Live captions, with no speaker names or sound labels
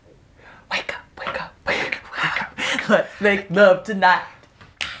Let's make love tonight.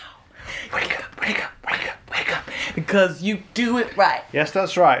 Wake up, wake up, wake up, wake up. Because you do it right. Yes,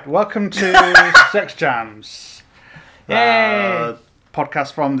 that's right. Welcome to Sex Jams. Yay!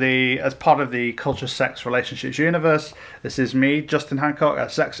 Podcast as part of the Culture, Sex, Relationships universe. This is me, Justin Hancock, a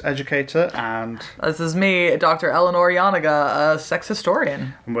sex educator, and This is me, Dr. Eleanor Yanaga, a sex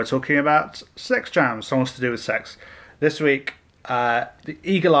historian. we're talking about sex jams, songs to do with sex. This week, the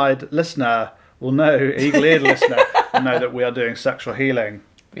eagle-eyed listener will know, eagle-eared listener will know that we are doing Sexual Healing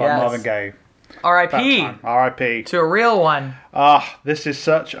by Yes. Marvin Gaye. R.I.P. R.I.P. to a real one. This is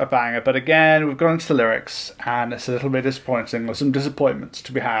such a banger. But again, we've gone into the lyrics, and it's a little bit disappointing. There's some disappointments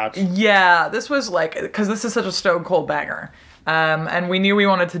to be had. Yeah, this was because this is such a stone cold banger. And we knew we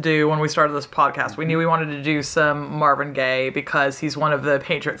wanted to do, when we started this podcast, we knew we wanted to do some Marvin Gaye because he's one of the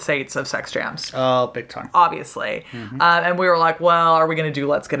patron saints of sex jams. Oh, big time. Obviously. And we were like, well, are we going to do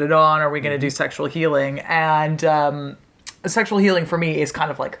Let's Get It On? Are we going to do Sexual Healing? And Sexual Healing for me is kind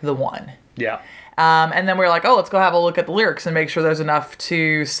of like the one. Yeah. And then we were like, oh, let's go have a look at the lyrics and make sure there's enough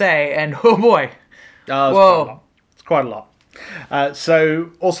to say. And oh boy. Whoa. It's quite a lot. So,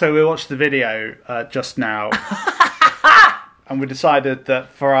 also, we watched the video just now. And we decided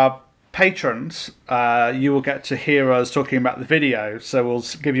that for our patrons, you will get to hear us talking about the video. So we'll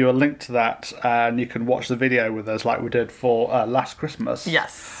give you a link to that, and you can watch the video with us like we did for last Christmas.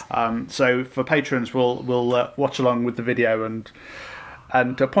 Yes. So for patrons, we'll watch along with the video and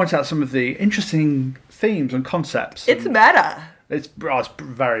point out some of the interesting themes and concepts. It's meta. It's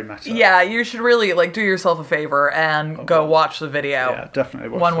very meta. Yeah, you should really do yourself a favor and go watch the video. Yeah, definitely.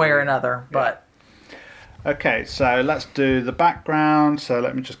 One way or another, but... Okay, so let's do the background. So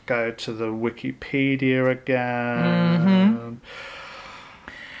let me just go to the Wikipedia again.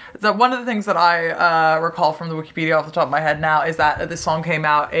 So one of the things that I recall from the Wikipedia off the top of my head now is that this song came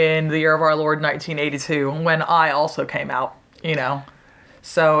out in the year of our Lord 1982, when I also came out,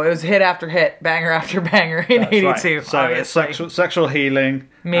 So it was hit after hit, banger after banger in 82, right. So obviously. it's Sexual Healing,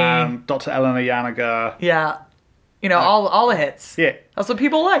 Me. Dr. Eleanor Yanaga. Yeah. All the hits. Yeah. That's what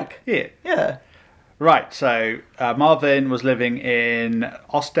people like. Yeah. Yeah. Right, so Marvin was living in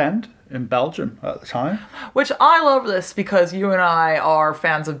Ostend, in Belgium at the time. Which I love this because you and I are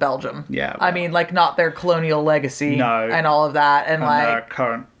fans of Belgium. Yeah. I mean, not their colonial legacy and all of that. And their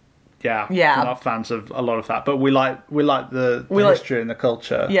current... Yeah. Yeah. We're not fans of a lot of that, but we like the history and the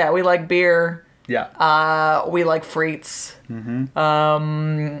culture. Yeah, we like beer. Yeah. We like frites.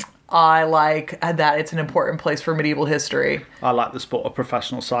 I like that it's an important place for medieval history. I like the sport of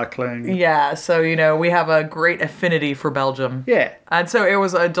professional cycling. Yeah, so, we have a great affinity for Belgium. Yeah. And so it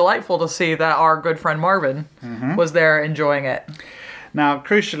was delightful to see that our good friend Marvin was there enjoing it. Now,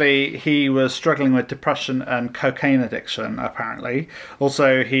 crucially, he was struggling with depression and cocaine addiction, apparently.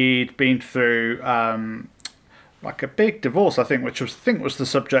 Also, he'd been through a big divorce, I think, which was the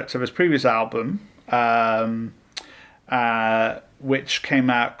subject of his previous album, which came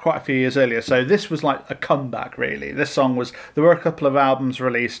out quite a few years earlier. So this was like a comeback, really. There were a couple of albums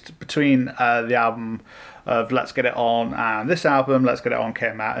released between the album of Let's Get It On and this album. Let's Get It On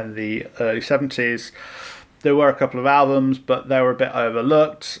came out in the early 70s. There were a couple of albums, but they were a bit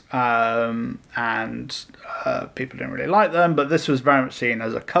overlooked, and people didn't really like them. But this was very much seen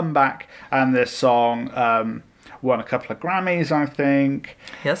as a comeback, and this song won a couple of Grammys, I think.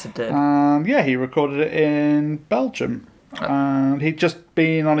 Yes, it did. He recorded it in Belgium. And he'd just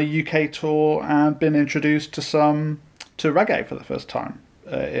been on a UK tour and been introduced to reggae for the first time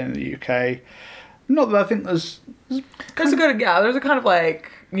in the UK. Not that I think there's a kind of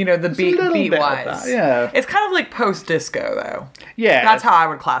the beat wise. Yeah. It's kind of like post disco though. Yeah. That's how I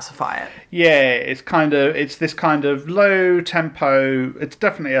would classify it. Yeah, it's this kind of low tempo. It's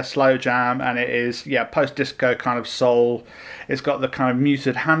definitely a slow jam, and it is post disco kind of soul. It's got the kind of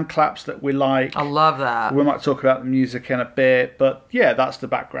muted hand claps that we like. I love that. We might talk about the music in a bit, but yeah, that's the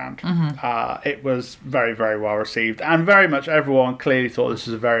background. It was very, very well received, and very much everyone clearly thought this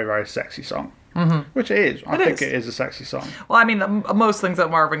was a very, very sexy song. Which it is. I think it is a sexy song. Well, I mean, most things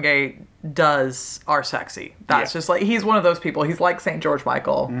that Marvin Gaye does are sexy. That's just he's one of those people. He's like St. George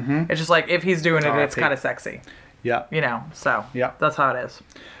Michael. It's just if he's doing it, it's kind of sexy. Yeah. So that's how it is.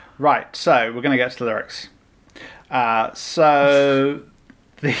 Right, so we're going to get to the lyrics. The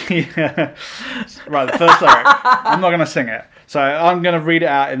first lyric, I'm not going to sing it. So I'm going to read it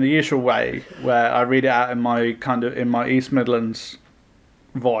out in the usual way, where I read it out in my East Midlands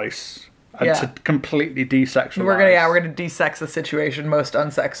voice. And to completely desexualize. We're gonna desex the situation most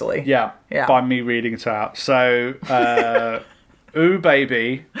unsexily. Yeah. By me reading it out. So, ooh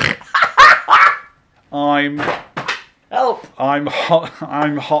baby, I'm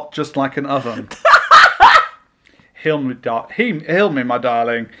hot just like an oven. Heal me, heal me, my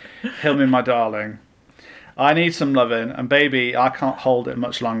darling. Heal me, my darling. I need some loving, and baby, I can't hold it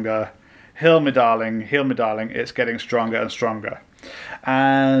much longer. Heal me, darling. Heal me, darling. It's getting stronger and stronger.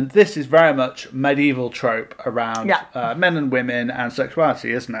 And this is very much medieval trope around men and women and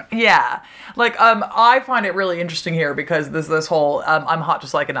sexuality, isn't it? Yeah. Like, I find it really interesting here because there's this whole I'm hot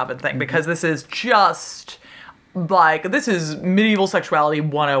just like an oven thing, because this is just... like, this is medieval sexuality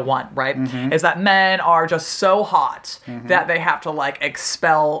 101, right? Is that men are just so hot that they have to, like,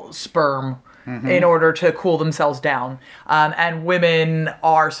 expel sperm in order to cool themselves down. And women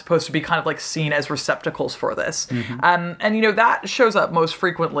are supposed to be kind of, like, seen as receptacles for this. And, you know, that shows up most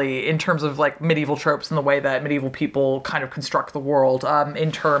frequently in terms of, like, medieval tropes and the way that medieval people kind of construct the world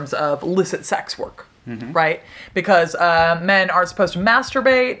in terms of illicit sex work. Right? Because men aren't supposed to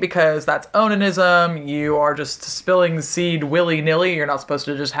masturbate because that's onanism. You are just spilling seed willy-nilly. You're not supposed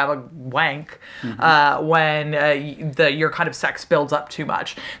to just have a wank when your kind of sex builds up too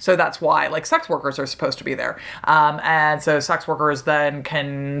much. So that's why, like, sex workers are supposed to be there. And so sex workers then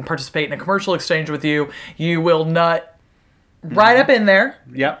can participate in a commercial exchange with you. You will nut right up in there.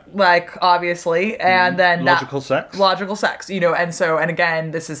 Yep. Like, obviously. And then... logical sex. Logical sex. You know, and so, and again,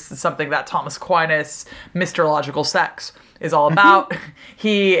 this is something that Thomas Aquinas, Mr. Logical Sex, is all about.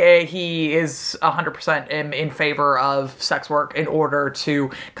 He is 100% in favor of sex work in order to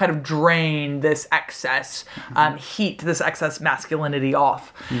kind of drain this excess heat, this excess masculinity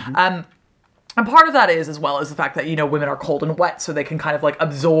off. And part of that is, as well, is the fact that, you know, women are cold and wet, so they can kind of, like,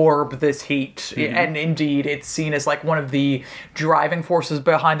 absorb this heat. And indeed, it's seen as, like, one of the driving forces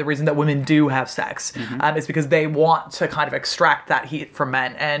behind the reason that women do have sex. Is because they want to kind of extract that heat from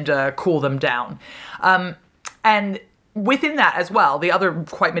men and cool them down. And within that as well, the other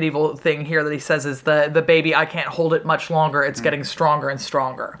quite medieval thing here that he says is the baby, I can't hold it much longer. It's getting stronger and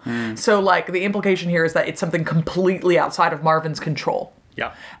stronger. So, like, the implication here is that it's something completely outside of Marvin's control.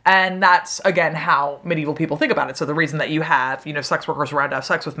 Yeah. And that's, again, how medieval people think about it. So the reason that you have, you know, sex workers around to have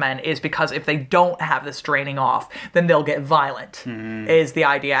sex with men is because if they don't have this draining off, then they'll get violent, is the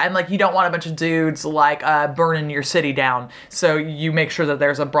idea. And, like, you don't want a bunch of dudes, like, burning your city down. So you make sure that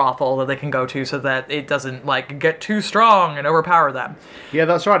there's a brothel that they can go to so that it doesn't, like, get too strong and overpower them. Yeah,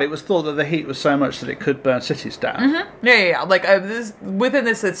 that's right. It was thought that the heat was so much that it could burn cities down. Yeah. Like, within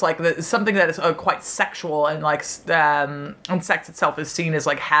this, it's, like, something that is quite sexual, and, like, and sex itself is seen as,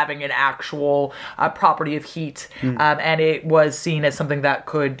 like, having an actual property of heat, and it was seen as something that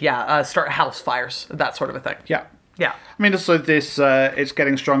could start house fires, that sort of a thing. Yeah I mean, also this it's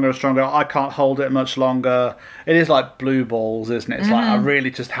getting stronger and stronger. I can't hold it much longer. It is like blue balls, isn't it? It's like I really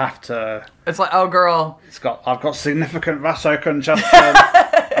just have to. It's like, oh girl, I've got significant vasocongestion.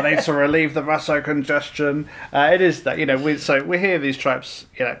 I need to relieve the vasocongestion. It is that, you know, we hear these tropes,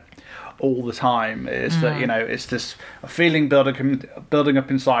 you know, all the time, is that, you know, it's this feeling building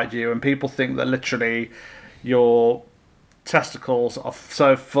up inside you, and people think that literally your testicles are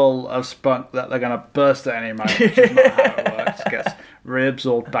so full of spunk that they're going to burst at any moment, which is not how it works. It gets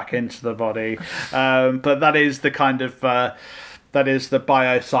reabsorbed back into the body. But that is the kind of that is the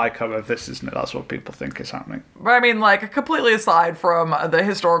biopsycho of this, isn't it? That's what people think is happening. But I mean, like, completely aside from the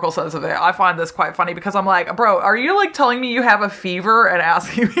historical sense of it, I find this quite funny because I'm like, bro, are you, like, telling me you have a fever and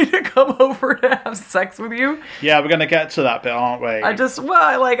asking me to come over to have sex with you? Yeah, we're going to get to that bit, aren't we?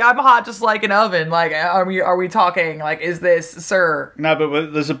 I'm hot just like an oven. Like, are we talking, like, is this, sir? No,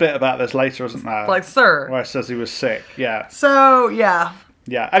 but there's a bit about this later, isn't there? Like, sir. Where it says he was sick, yeah. So, yeah.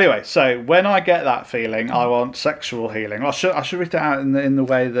 Yeah. Anyway, so when I get that feeling, I want sexual healing. I should read it out in the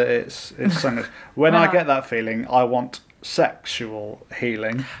way that it's sung. When I get that feeling, I want sexual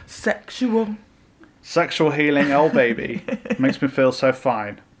healing. Sexual healing, oh baby, makes me feel so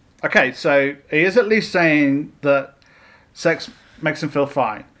fine. Okay, so he is at least saying that sex makes him feel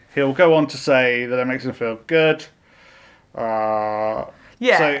fine. He'll go on to say that it makes him feel good. Yeah.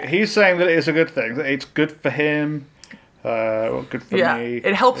 So he's saying that it is a good thing. That it's good for him. Good for me.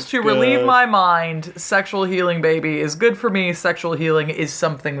 It helps to relieve my mind. Sexual healing, baby, is good for me. Sexual healing is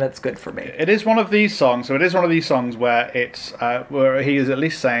something that's good for me. It is one of these songs. So it is one of these songs where it's where he is at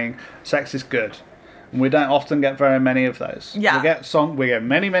least saying sex is good. And we don't often get very many of those. Yeah. We get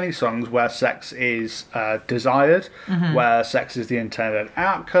many songs where sex is desired, where sex is the intended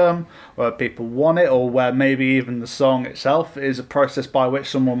outcome, where people want it, or where maybe even the song itself is a process by which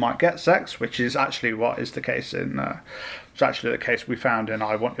someone might get sex, which is actually what is the case in. It's actually the case we found in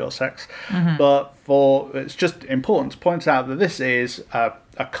I Want Your Sex. But it's just important to point out that this is a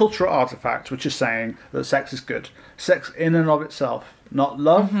cultural artifact which is saying that sex is good. Sex in and of itself. Not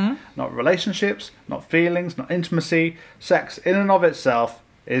love, not relationships, not feelings, not intimacy. Sex in and of itself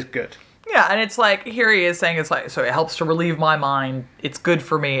is good. Yeah, and it's like, here he is saying it's like, so it helps to relieve my mind. It's good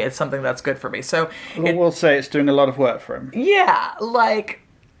for me. It's something that's good for me. So We'll say it's doing a lot of work for him. yeah, like,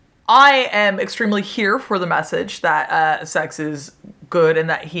 I am extremely here for the message that sex is good and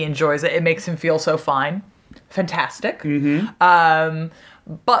that he enjoys it. It makes him feel so fine. Fantastic.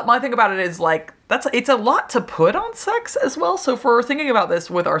 But my thing about it is, like, it's a lot to put on sex as well. So if we're thinking about this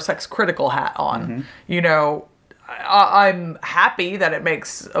with our sex critical hat on, you know, I'm happy that it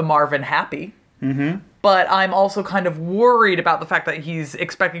makes Marvin happy. But I'm also kind of worried about the fact that he's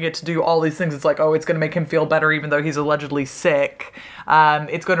expecting it to do all these things. It's like, oh, it's going to make him feel better even though he's allegedly sick.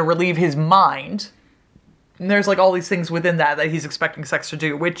 It's going to relieve his mind. And there's like all these things within that he's expecting sex to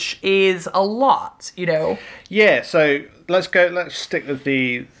do, which is a lot, you know? Yeah, so let's stick with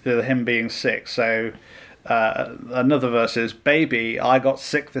the him being sick. So another verse is, "Baby, I got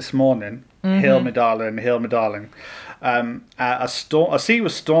sick this morning. Heal me, darling, heal me, darling. A sea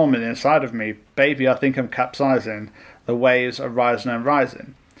was storming inside of me. Baby, I think I'm capsizing. The waves are rising and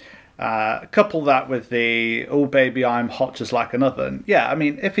rising." Couple that with the, "Oh, baby, I'm hot just like an oven." Yeah, I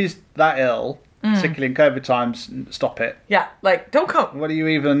mean, if he's that ill, particularly in COVID times, stop it. Yeah, like, don't come. What are you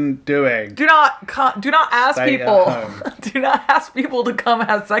even doing? Do not ask Stay people. at home. Do not ask people to come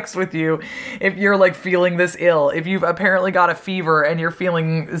have sex with you if you're like feeling this ill. If you've apparently got a fever and you're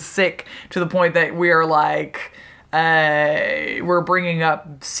feeling sick to the point that we're like, we're bringing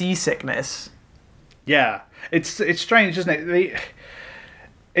up seasickness. Yeah, it's strange, isn't it?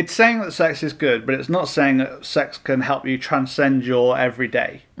 It's saying that sex is good, but it's not saying that sex can help you transcend your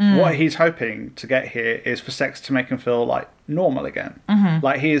everyday. What he's hoping to get here is for sex to make him feel like normal again.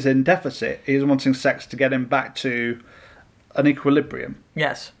 Like he is in deficit. He's wanting sex to get him back to an equilibrium.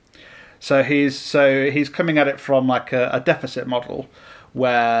 Yes. So he's coming at it from like a deficit model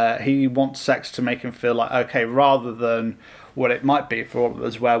where he wants sex to make him feel like, okay, rather than what it might be for all of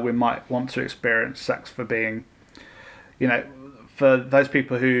us, where we might want to experience sex for being, you know, for those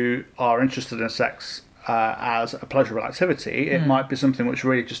people who are interested in sex as a pleasurable activity, it might be something which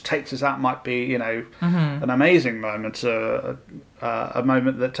really just takes us out. Might be, you know, an amazing moment, a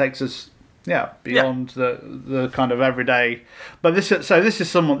moment that takes us, beyond the kind of everyday. But this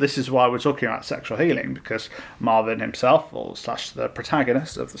is why we're talking about sexual healing, because Marvin himself, or slash the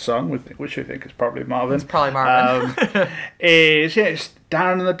protagonist of the song, which we think is probably Marvin. It's probably Marvin. is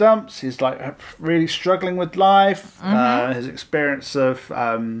down in the dumps. He's like really struggling with life. His experience of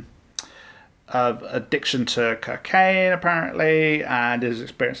addiction to cocaine, apparently, and his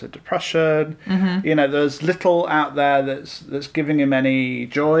experience of depression. You know, there's little out there that's giving him any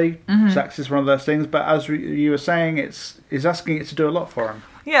joy. Sex is one of those things, but as you were saying, he's asking it to do a lot for him.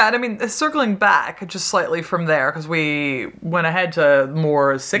 Yeah, and I mean, circling back just slightly from there, because we went ahead to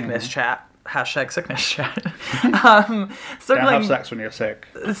more sickness chat. Hashtag sickness chat. Don't have sex when you're sick.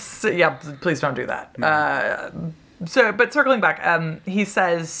 Yeah, please don't do that. But circling back, he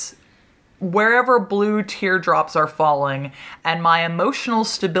says, "Wherever blue teardrops are falling and my emotional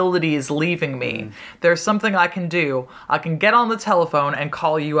stability is leaving me, there's something I can do. I can get on the telephone and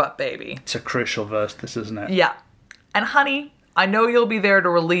call you up, baby." It's a crucial verse, this, isn't it? Yeah. "And honey, I know you'll be there to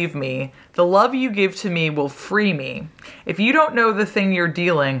relieve me. The love you give to me will free me. If you don't know the thing you're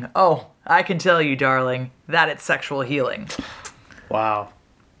dealing, oh, I can tell you, darling, that it's sexual healing." Wow.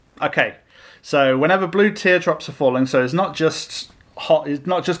 Okay. So whenever blue teardrops are falling, so it's not just hot, he's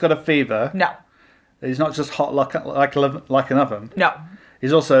not just got a fever. No. He's not just hot like an oven. No.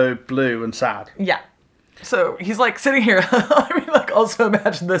 He's also blue and sad. Yeah. So he's like sitting here. I mean, like, also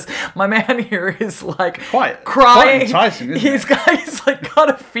imagine this. My man here is like Quite crying. enticing, isn't it? He's like got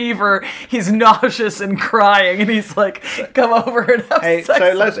a fever. He's nauseous and crying, and he's like, "Come over and have sex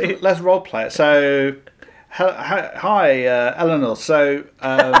so with me." let's role play it. So, hi, Eleanor. So,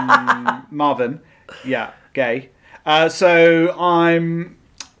 Marvin, yeah, gay. So I'm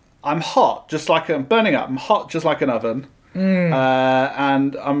hot, just like I'm burning up. I'm hot, just like an oven.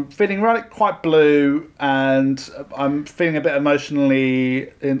 And I'm feeling really quite blue, and I'm feeling a bit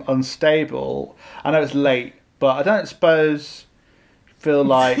emotionally unstable. I know it's late, but I don't suppose feel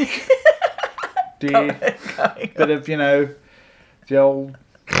like bit of, you know, the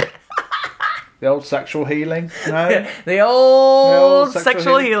old sexual healing. No, the old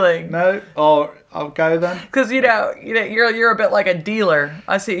sexual healing. No, or I'll go then. Because you know you're a bit like a dealer.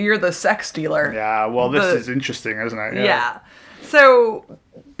 I see you're the sex dealer. Yeah, well, this is interesting, isn't it? Yeah. So,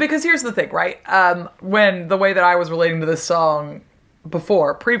 because here's the thing, right? When the way that I was relating to this song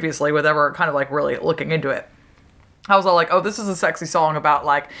previously, with ever kind of like really looking into it, I was all like, oh, this is a sexy song about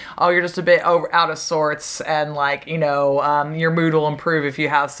like, oh, you're just a bit out of sorts, and like, you know, your mood will improve if you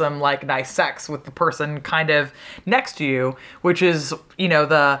have some like nice sex with the person kind of next to you, which is, you know,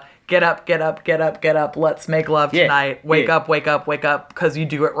 the get up, get up, get up, get up. Let's make love Yeah, tonight. Wake yeah. up, wake up, wake up, because you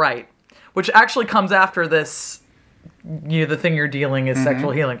do it right. Which actually comes after this, the thing you're dealing is sexual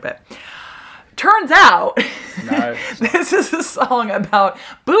healing bit. Turns out, No. this is a song about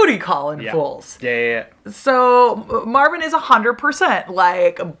booty calling fools. Yeah. So Marvin is 100%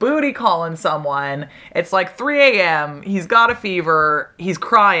 like booty calling someone. It's like 3 a.m. He's got a fever. He's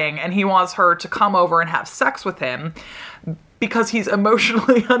crying, and he wants her to come over and have sex with him because he's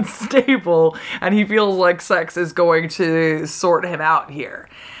emotionally unstable and he feels like sex is going to sort him out here.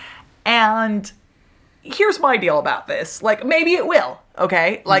 And here's my deal about this. Like, maybe it will.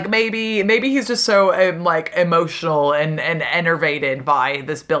 Okay, like maybe he's just so like emotional and enervated by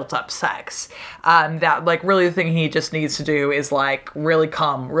this built up sex that like really the thing he just needs to do is like really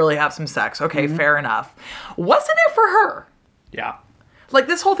really have some sex. Okay, fair enough. Wasn't it for her? Yeah. Like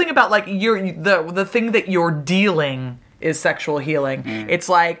this whole thing about like the thing that you're dealing is sexual healing. It's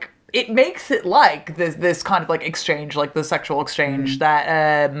like it makes it like this kind of like exchange, like the sexual exchange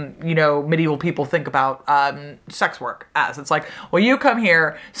that medieval people think about sex work as. It's like, well, you come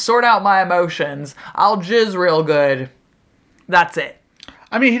here, sort out my emotions, I'll jizz real good. That's it.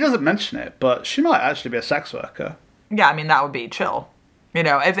 I mean, he doesn't mention it, but she might actually be a sex worker. Yeah, I mean that would be chill.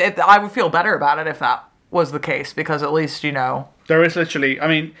 If I would feel better about it if that was the case, because at least There is literally, I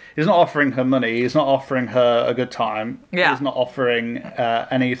mean, he's not offering her money, he's not offering her a good time, Yeah. he's not offering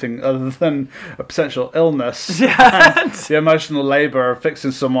anything other than a potential illness Yeah. and the emotional labour of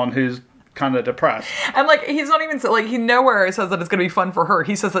fixing someone who's kind of depressed. And like he's not even like he nowhere says that it's gonna be fun for her.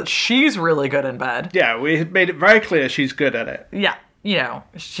 He says that she's really good in bed. Yeah, we made it very clear she's good at it. Yeah,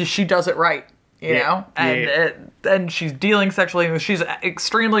 she does it right. And she's dealing sexually. She's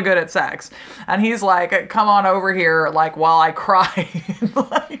extremely good at sex, and he's like, "Come on over here, like while I cry, and,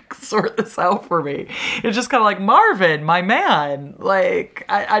 like sort this out for me." It's just kind of like Marvin, my man. Like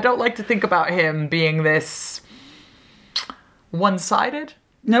I don't like to think about him being this one-sided.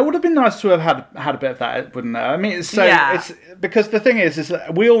 No, it would have been nice to have had a bit of that, wouldn't it? I mean, Yeah. it's because the thing is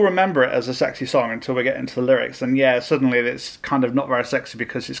that we all remember it as a sexy song until we get into the lyrics, and yeah, suddenly it's kind of not very sexy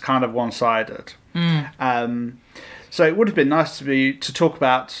because it's kind of one-sided. So it would have been nice to talk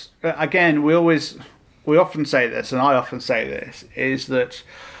about again. We often say this, and I often say this, is that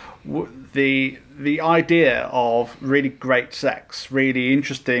the idea of really great sex, really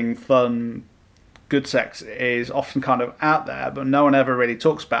interesting, fun, good sex is often kind of out there, but no one ever really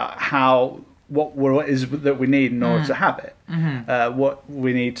talks about what is that we need in order to have it. What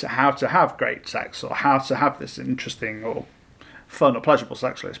we need how to have great sex, or how to have this interesting or fun or pleasurable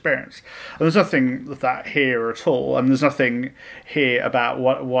sexual experience. And there's nothing of that here at all, and there's nothing here about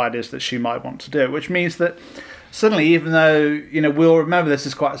why it is that she might want to do it, which means that suddenly, even though we'll remember this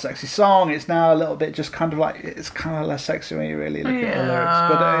is quite a sexy song, it's now a little bit just kind of like it's kind of less sexy when you really look at the lyrics.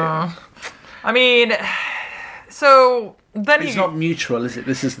 But I mean, so then it's not mutual, is it?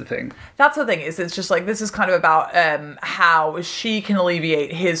 This is the thing. That's the thing, is it's just like, this is kind of about how she can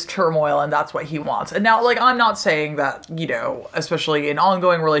alleviate his turmoil, and that's what he wants. And now, like, I'm not saying that, especially in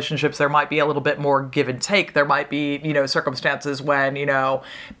ongoing relationships, there might be a little bit more give and take. There might be, circumstances when,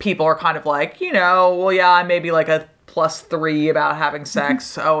 people are kind of like, well, yeah, I'm maybe like a +3 about having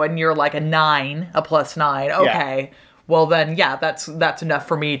sex. Oh, and you're like a +9. Okay. Yeah. Well, then, yeah, that's enough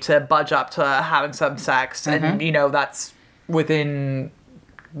for me to budge up to having some sex, and that's within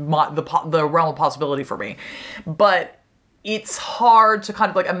the realm of possibility for me. But it's hard to kind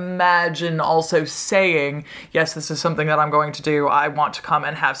of like imagine also saying, yes, this is something that I'm going to do. I want to come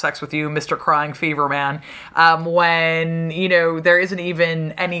and have sex with you, Mr. Crying Fever Man, when there isn't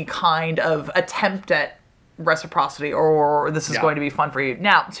even any kind of attempt at reciprocity or this is going to be fun for you.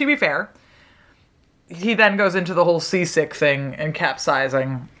 Now, to be fair, he then goes into the whole seasick thing and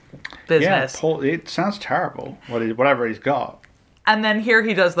capsizing business. Yeah, it sounds terrible, whatever he's got. And then here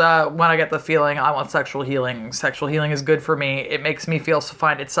he does when I get the feeling I want sexual healing. Sexual healing is good for me. It makes me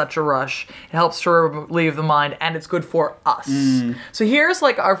find it such a rush. It helps to relieve the mind, and it's good for us. So here's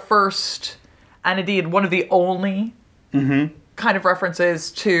like our first, and indeed one of the only kind of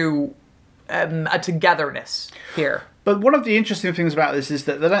references to a togetherness here. But one of the interesting things about this is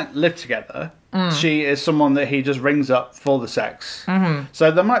that they don't live together. She is someone that he just rings up for the sex.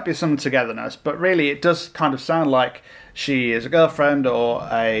 So there might be some togetherness, but really it does kind of sound like she is a girlfriend or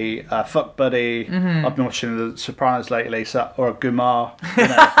a fuck buddy. I've been watching The Sopranos lately, or a Gumar.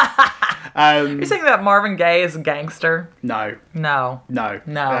 You're saying that Marvin Gaye is a gangster? No.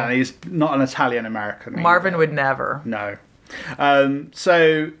 He's not an Italian-American. Marvin would never. No.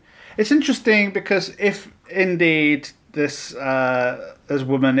 So it's interesting because if indeed this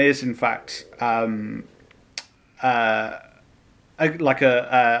woman is in fact a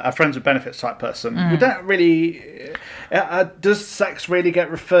a friends with benefits type person, we don't really. Does sex really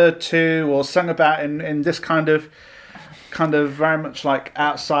get referred to or sung about in this kind of very much like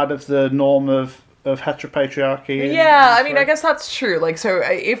outside of the norm of heteropatriarchy? Yeah, I mean, I guess that's true. Like, so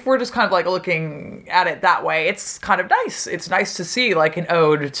if we're just kind of like looking at it that way, it's kind of nice. It's nice to see like an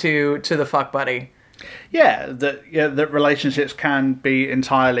ode to the fuck buddy. Yeah, that relationships can be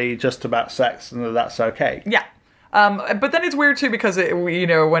entirely just about sex and that's okay. Yeah. But then it's weird too because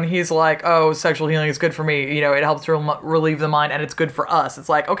when he's like, "Oh, sexual healing is good for me," it helps relieve the mind and it's good for us. It's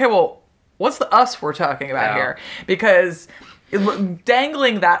like, okay, well, what's the us we're talking about here? Because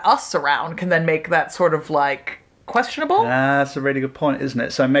dangling that us around can then make that sort of like questionable. That's a really good point, isn't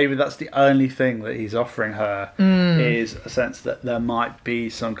it? So maybe that's the only thing that he's offering her is a sense that there might be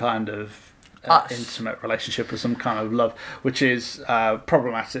some kind of intimate relationship or some kind of love, which is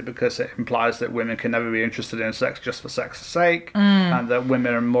problematic because it implies that women can never be interested in sex just for sex's sake, and that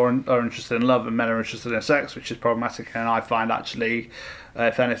women are interested in love and men are interested in sex, which is problematic. And I find actually,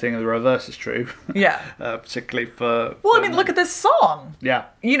 if anything, the reverse is true. Yeah. Particularly for... Well, I mean, look at this song. Yeah.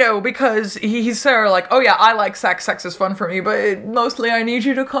 Because he's sort of like, oh yeah, I like sex. Sex is fun for me, but mostly I need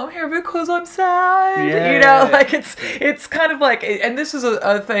you to come here because I'm sad. Yeah. Like it's kind of like, and this is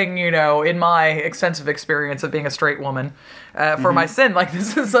a thing, in my extensive experience of being a straight woman, for my sin, like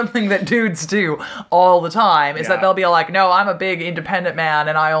this is something that dudes do all the time, is that they'll be like, no, I'm a big independent man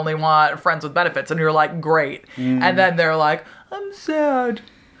and I only want friends with benefits. And you're like, great. And then they're like, I'm sad.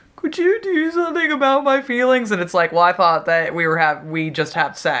 Could you do something about my feelings? And it's like, well, I thought that we just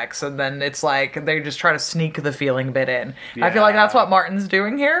have sex. And then it's like, they just try to sneak the feeling bit in. Yeah. I feel like that's what Martin's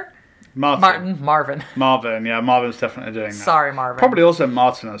doing here. Marvin. Marvin, yeah, Marvin's definitely doing that. Sorry, Marvin. Probably also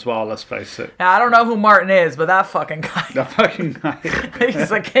Martin as well, let's face it. Now, I don't know who Martin is, but that fucking guy. That fucking guy. He's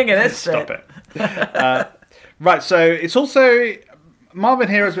the king of this shit. Stop it. Right, so it's also... Marvin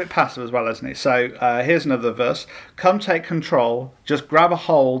here is a bit passive as well, isn't he? So here's another verse. Come take control. Just grab a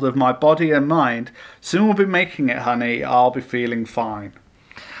hold of my body and mind. Soon we'll be making it, honey. I'll be feeling fine.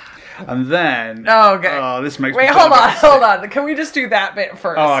 And then... Oh, okay. Oh, this makes me... Wait, hold on. Can we just do that bit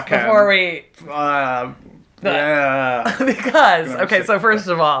first? Oh, okay. Before we... Yeah. Because, okay, so first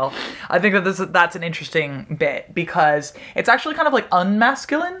of all, I think that that's an interesting bit because it's actually kind of like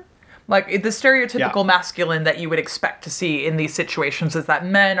unmasculine. Like, the stereotypical masculine that you would expect to see in these situations is that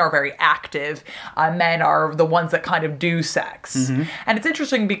men are very active. Men are the ones that kind of do sex. Mm-hmm. And it's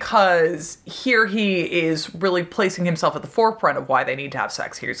interesting because here he is really placing himself at the forefront of why they need to have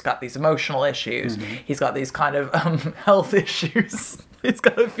sex. He's got these emotional issues. Mm-hmm. He's got these kind of health issues. He's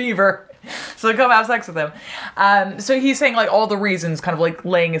got a fever. So come have sex with him. So he's saying like all the reasons, kind of like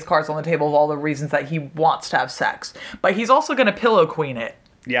laying his cards on the table of all the reasons that he wants to have sex. But he's also going to pillow queen it.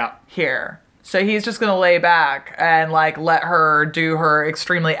 Yeah. Here. So he's just going to lay back and like let her do her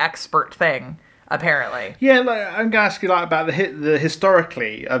extremely expert thing, apparently. Yeah, like, I'm going to ask you like about the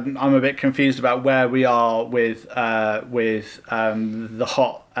historically. I'm a bit confused about where we are with the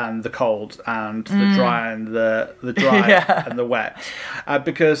hot and the cold and the dry and the dry and the wet,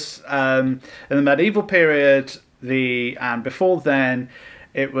 because in the medieval period and before then.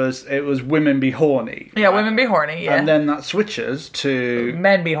 It was women be horny. Yeah, women be horny, yeah. And then that switches to...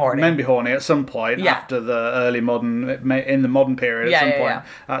 Men be horny. Men be horny at some point after the early modern... In the modern period at some point.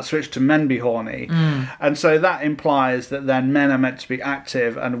 That switched to men be horny. And so that implies that then men are meant to be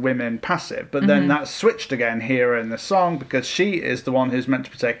active and women passive. But then that's switched again here in the song because she is the one who's meant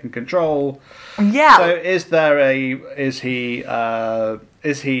to be taking control. Yeah. So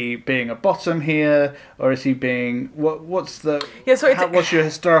is he being a bottom here, or is he being what's your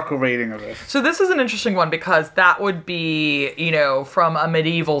historical reading of this? So this is an interesting one because that would be, from a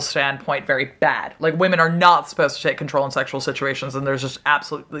medieval standpoint, very bad. Like women are not supposed to take control in sexual situations, and there's just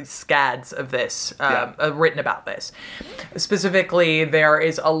absolutely scads of this written about this. Specifically, there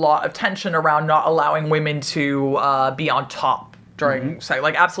is a lot of tension around not allowing women to be on top during sex,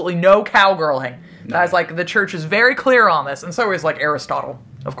 like absolutely no cowgirling. No. That's like the church is very clear on this, and so is like Aristotle,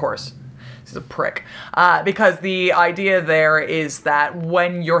 of course. He's a prick. Because the idea there is that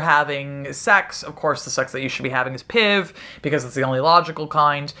when you're having sex, of course the sex that you should be having is PIV, because it's the only logical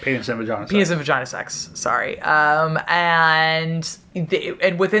kind. Penis and vagina sex. Penis and vagina sex, sorry. And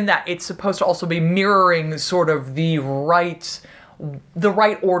within that, it's supposed to also be mirroring sort of the right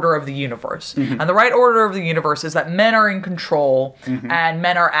order of the universe. Mm-hmm. And the right order of the universe is that men are in control and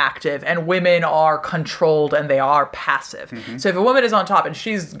men are active and women are controlled and they are passive. Mm-hmm. So if a woman is on top and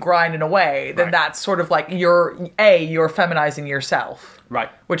she's grinding away, then that's sort of like you're feminizing yourself. Right.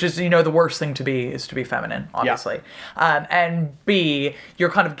 Which is, the worst thing to be is to be feminine, obviously. And B,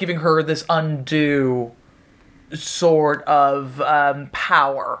 you're kind of giving her this undue sort of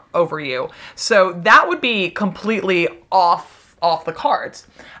power over you. So that would be completely off the cards.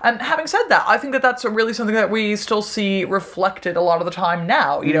 And having said that, I think that that's really something that we still see reflected a lot of the time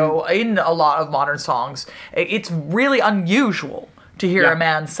now, you know, in a lot of modern songs. It's really unusual to hear a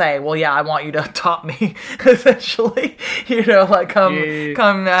man say, well, yeah, I want you to top me, essentially. You know, like, come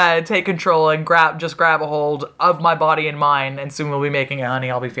take control and grab a hold of my body and mind, and soon we'll be making it, honey,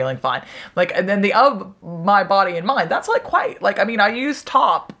 I'll be feeling fine. Like, and then the of my body and mind, that's like quite, like, I mean, I use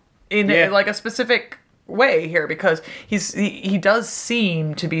top in like a specific way here, because he does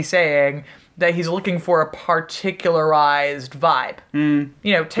seem to be saying that he's looking for a particularized vibe. You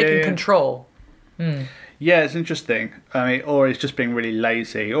know, taking control. Yeah, it's interesting. I mean, or he's just being really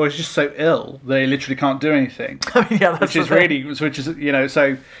lazy, or he's just so ill that he literally can't do anything. I mean, yeah, that's which is you know.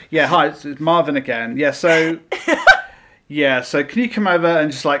 So yeah, hi, it's Marvin again. Yeah, so so can you come over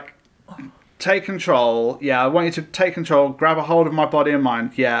and just like take control? Yeah, I want you to take control, grab a hold of my body and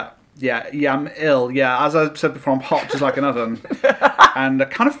mind. Yeah, I'm ill. Yeah, as I said before, I'm hot just like an oven. And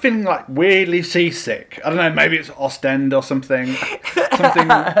kind of feeling like weirdly seasick. I don't know, maybe it's Ostend or something.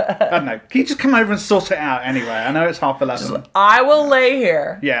 I don't know. Can you just come over and sort it out anyway? I know it's 11:30. I will lay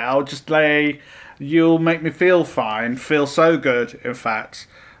here. Yeah, I'll just lay. You'll make me feel fine. Feel so good, in fact.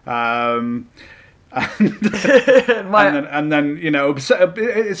 And then you know,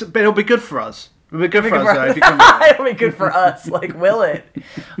 it'll be good for us. It'll be good for us, though, if you come over. It'll be good for us. Like, will it?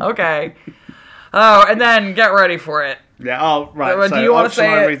 Okay. Oh, and then get ready for it. Yeah, right. Do you want to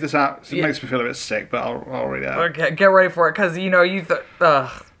say it? Read this out? It makes me feel a bit sick, but I'll read it out. Okay, get ready for it, because, you know,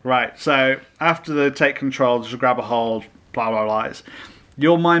 Right, so after the take control, just grab a hold, blah, blah, blah.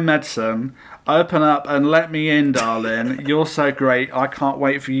 You're my medicine. Open up and let me in, darling. You're so great. I can't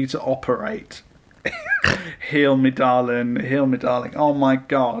wait for you to operate. Heal me, darling. Heal me, darling. Oh, my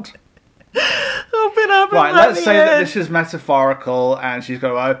God. Open up and right, let let's me say in. that this is metaphorical and she's got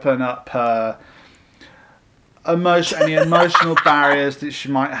to open up her any emotional barriers that she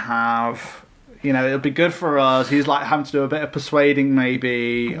might have. You know, it'll be good for us. He's like having to do a bit of persuading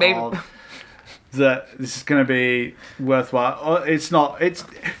maybe. That this is going to be worthwhile.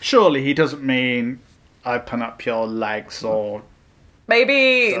 Surely he doesn't mean open up your legs or...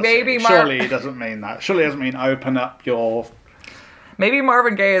 Maybe surely he doesn't mean that. Surely he doesn't mean open up your... Maybe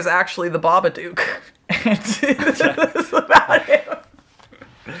Marvin Gaye is actually the Babadook. It's about him.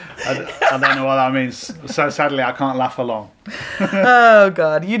 I don't know what that means. So sadly, I can't laugh along. Oh,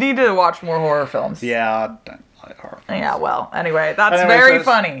 God. You need to watch more horror films. Yeah, I don't like horror films. Yeah, well, anyway, that's very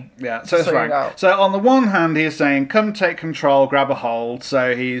funny. Yeah, so it's right. So on the one hand, he's saying, come take control, grab a hold.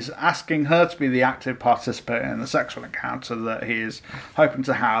 So he's asking her to be the active participant in the sexual encounter that he is hoping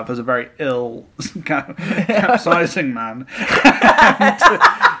to have as a very ill, capsizing man.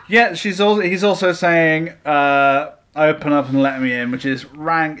 And, he's also saying... open up and let me in, which is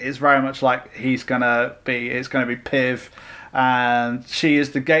rank. Is very much like it's gonna be Piv, and she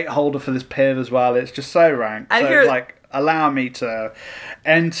is the gateholder for this Piv as well. It's just so rank. So like, allow me to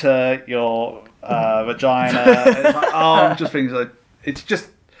enter your vagina. It's like, I'm just thinking like, it's just.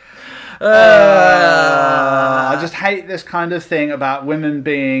 I just hate this kind of thing about women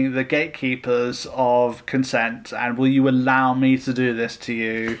being the gatekeepers of consent, and will you allow me to do this to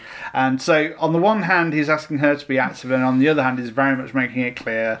you? And so on the one hand he's asking her to be active, and on the other hand he's very much making it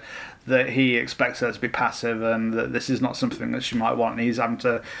clear that he expects her to be passive and that this is not something that she might want, and he's having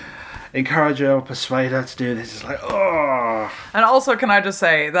to encourage her or persuade her to do this. It's like, oh. And also, can I just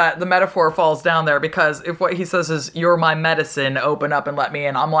say that the metaphor falls down there, because if what he says is, you're my medicine, open up and let me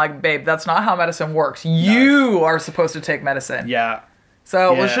in, I'm like, babe, that's not how medicine works. No. You are supposed to take medicine. Yeah.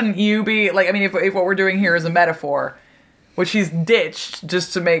 So well, shouldn't you be, like, I mean, if what we're doing here is a metaphor, which he's ditched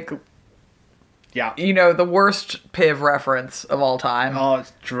just to make... Yeah. You know, the worst Piv reference of all time. Oh,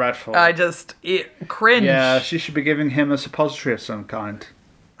 it's dreadful. Cringe. Yeah, she should be giving him a suppository of some kind.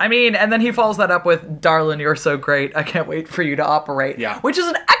 I mean, and then he follows that up with, darling, you're so great, I can't wait for you to operate. Yeah. Which is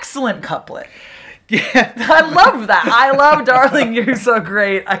an excellent couplet. Yeah. I love that. I love, darling, you're so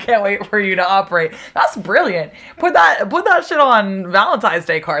great, I can't wait for you to operate. That's brilliant. Put that shit on Valentine's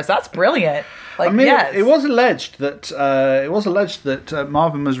Day cards. That's brilliant. Like, I mean, yes. It was alleged that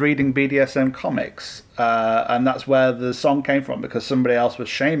Marvin was reading BDSM comics, and that's where the song came from, because somebody else was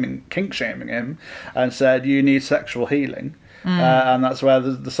kink shaming him and said, you need sexual healing. And that's where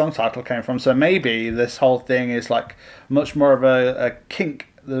the song title came from. So maybe this whole thing is like much more of a kink,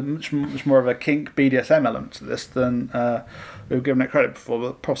 much more of a kink BDSM element to this than we've given it credit for,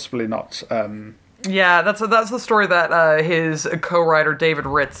 but possibly not Yeah, that's the story that his co-writer David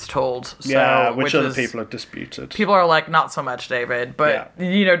Ritz told. So, which other people have disputed. People are like, not so much, David. But,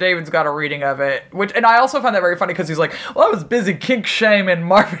 David's got a reading of it. And I also find that very funny because he's like, well, I was busy kink-shaming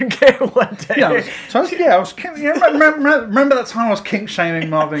Marvin Gaye one day. Yeah, remember that time I was kink-shaming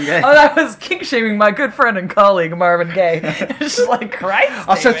Marvin Gaye? Oh, that was kink-shaming my good friend and colleague, Marvin Gaye. It's just like, Christ,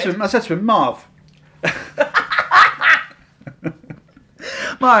 I said to him, Marv.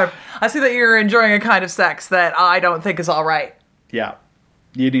 Marv, I see that you're enjoying a kind of sex that I don't think is all right. Yeah.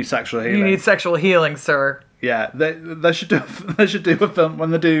 You need sexual healing. You need sexual healing, sir. Yeah, they should do a film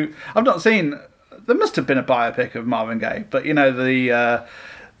when they do. I've not seen. There must have been a biopic of Marvin Gaye, but the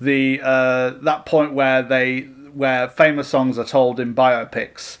that point where famous songs are told in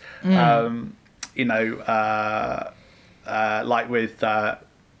biopics. Like with. No,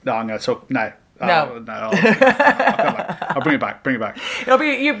 I'm going to talk. No. No. I'll bring it back. It'll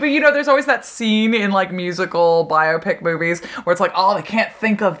be, but there's always that scene in like musical biopic movies where it's like, oh, they can't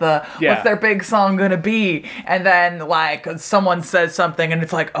think of what's their big song gonna be, and then like someone says something and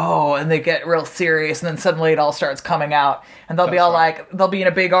it's like, oh, and they get real serious, and then suddenly it all starts coming out, and they'll be all like, they'll be in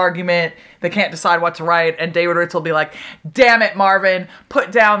a big argument, they can't decide what to write, and David Ritz will be like, damn it, Marvin,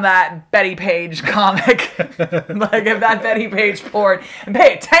 put down that Betty Page comic, like if that Betty Page porn, and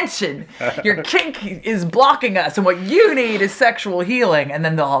pay attention, your kink is blocking us, and what you need is sexual healing, and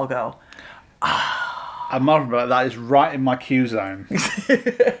then they'll all go, and Marvin, that is right in my Q zone.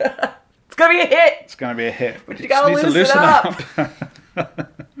 It's gonna be a hit. It's gonna be a hit. But you gotta loosen up.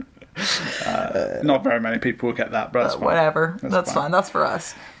 Not very many people will get that, but that's fine. Whatever. That's fine. That's for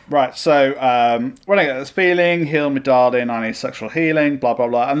us. Right, so when I get this feeling, heal me darling, I need sexual healing, blah, blah,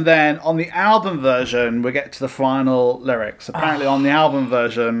 blah. And then on the album version, we get to the final lyrics. Apparently on the album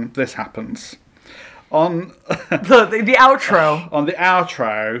version, this happens. On the outro. On the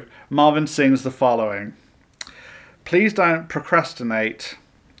outro, Marvin sings the following. Please don't procrastinate.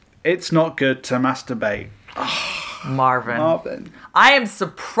 It's not good to masturbate. Marvin. I am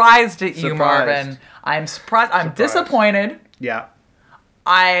surprised at you, Marvin. I'm surprised. I'm disappointed. Yeah.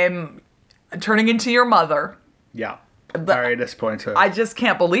 I'm turning into your mother. Yeah. Very disappointed. I just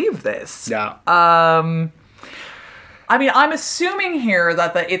can't believe this. Yeah. I mean, I'm assuming here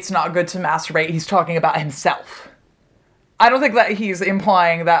that it's not good to masturbate. He's talking about himself. I don't think that he's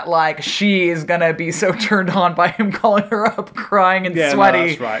implying that, like, she is gonna be so turned on by him calling her up crying and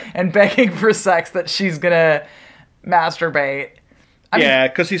sweaty and begging for sex that she's gonna masturbate. Yeah,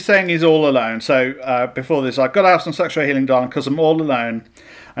 because he's saying he's all alone. So before this, I've got to have some sexual healing, darling, because I'm all alone.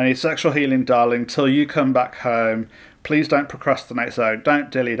 I need sexual healing, darling, till you come back home. Please don't procrastinate, so don't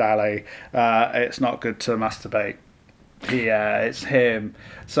dilly-dally. It's not good to masturbate. Yeah, it's him.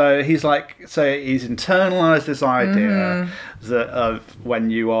 So he's he's internalized this idea that of when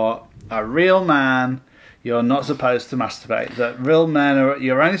you are a real man, you're not supposed to masturbate. That real men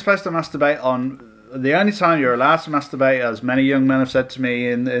you're only supposed to masturbate on. The only time you're allowed to masturbate, as many young men have said to me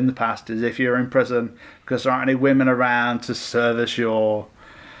in the past, is if you're in prison, because there aren't any women around to service your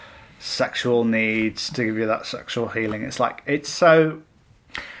sexual needs, to give you that sexual healing. It's like, it's so...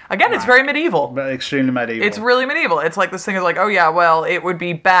 Again, it's very medieval. But extremely medieval. It's really medieval. It's like this thing is like, oh yeah, well, it would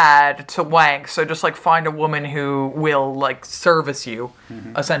be bad to wank, so just like find a woman who will like service you,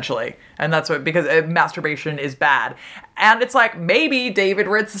 essentially. And that's what, because masturbation is bad. And it's like, maybe David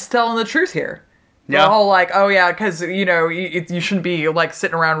Ritz is telling the truth here. The whole like, oh yeah, because you shouldn't be like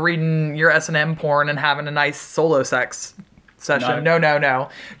sitting around reading your S&M porn and having a nice solo sex session. No.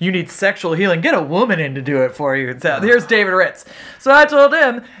 You need sexual healing. Get a woman in to do it for you. So, here's David Ritz. So I told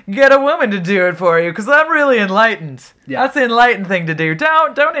him, get a woman to do it for you because I'm really enlightened. Yeah. That's the enlightened thing to do.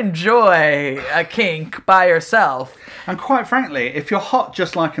 Don't enjoy a kink by yourself. And quite frankly, if you're hot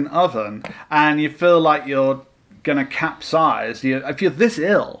just like an oven and you feel like you're gonna capsize, if you're this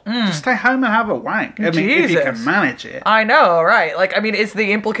ill, just stay home and have a wank. I mean, if you can manage it. I know, right? Like, I mean, is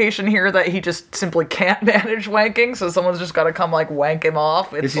the implication here that he just simply can't manage wanking, so someone's just got to come like wank him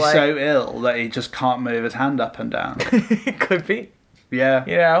off? Is he so ill that he just can't move his hand up and down? It could be.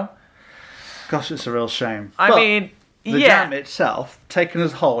 Yeah. Gosh, it's a real shame. I mean, the jam itself, taken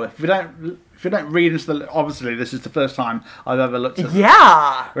as a whole, if we don't read into the... Obviously, this is the first time I've ever looked at it.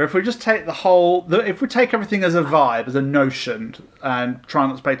 Yeah! Or if we just take the whole... If we take everything as a vibe, as a notion, and try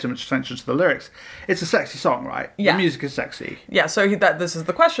not to pay too much attention to the lyrics, it's a sexy song, right? Yeah. The music is sexy. Yeah, so this is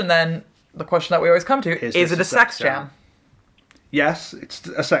the question then. The question that we always come to. Is it a sex jam? Yes, it's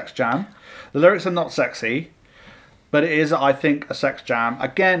a sex jam. The lyrics are not sexy, but it is, I think, a sex jam.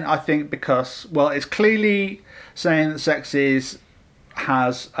 Again, I think because... Well, it's clearly saying that sex is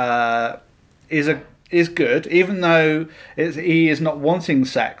is good, even though he is not wanting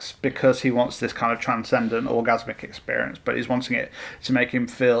sex because he wants this kind of transcendent orgasmic experience, but he's wanting it to make him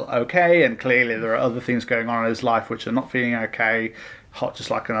feel okay, and clearly there are other things going on in his life which are not feeling okay, hot just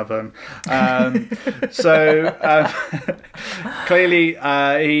like an oven. Clearly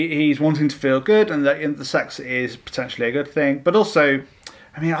he's wanting to feel good, and the sex is potentially a good thing, but also,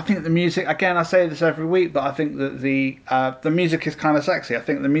 I mean, I think the music, again, I say this every week, but I think that the music is kind of sexy. I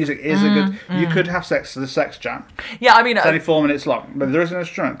think the music is a good... You could have sex to the sex jam. Yeah, I mean... It's only 4 minutes long, but there is an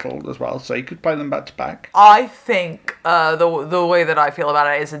instrumental as well, so you could play them back to back. I think the way that I feel about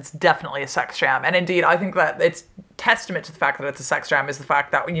it is it's definitely a sex jam. And indeed, I think that it's testament to the fact that it's a sex jam is the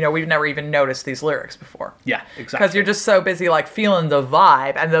fact that, we've never even noticed these lyrics before. Yeah, exactly. Because you're just so busy, like, feeling the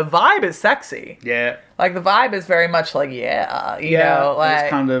vibe, and the vibe is sexy. Yeah. Like, the vibe is very much like, you know, like... it's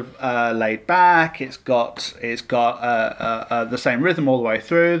kind of laid back. It's got the same rhythm all the way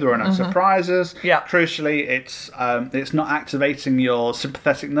through. There are no surprises. Yeah. Crucially, it's not activating your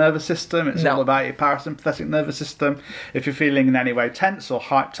sympathetic nervous system. It's all about your parasympathetic nervous system. If you're feeling in any way tense or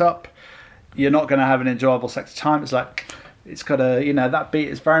hyped up, you're not going to have an enjoyable sexy time. It's like... It's got that beat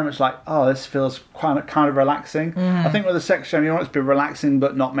is very much like, oh, this feels kind of relaxing. I think with a sex jam, you want it to be relaxing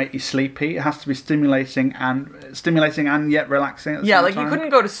but not make you sleepy. It has to be stimulating and yet relaxing at the same time. You couldn't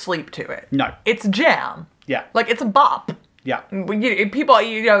go to sleep to it. No. It's a jam. Yeah. Like, it's a bop. Yeah. People,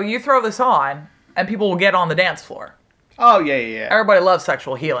 you throw this on, and people will get on the dance floor. Oh, yeah. Everybody loves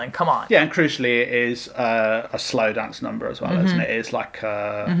sexual healing. Come on. Yeah, and crucially, it is a slow dance number as well, isn't it? It's like...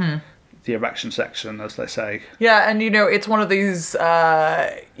 the erection section, as they say. Yeah, and it's one of these,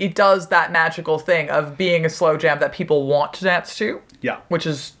 it does that magical thing of being a slow jam that people want to dance to. Yeah.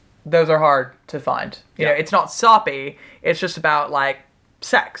 Those are hard to find. You know, it's not soppy, it's just about, like,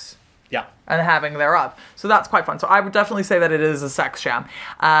 sex. Yeah. And having thereof. So that's quite fun. So I would definitely say that it is a sex jam.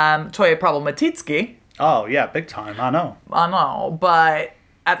 To je problematicky. Oh, yeah, big time, I know, but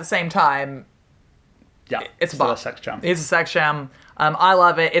at the same time, yeah, it's still a sex jam. It's a sex jam. I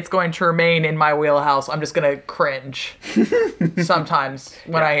love it. It's going to remain in my wheelhouse. I'm just going to cringe sometimes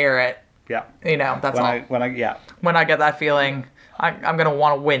when I hear it. Yeah. That's all. When I get that feeling, I'm going to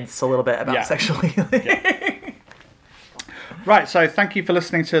want to wince a little bit about sexual healing. Yeah. Right, so thank you for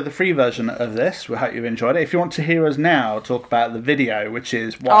listening to the free version of this. We hope you enjoyed it. If you want to hear us now talk about the video, which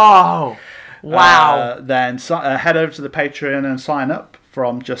is... Oh, wow. Then head over to the Patreon and sign up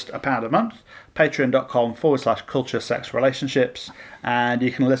from just £1 a month. Patreon.com/culture sex relationships, and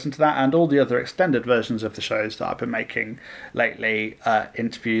you can listen to that and all the other extended versions of the shows that I've been making lately,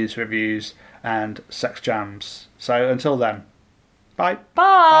 interviews, reviews, and sex jams. So until then, bye.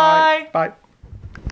 Bye. Bye.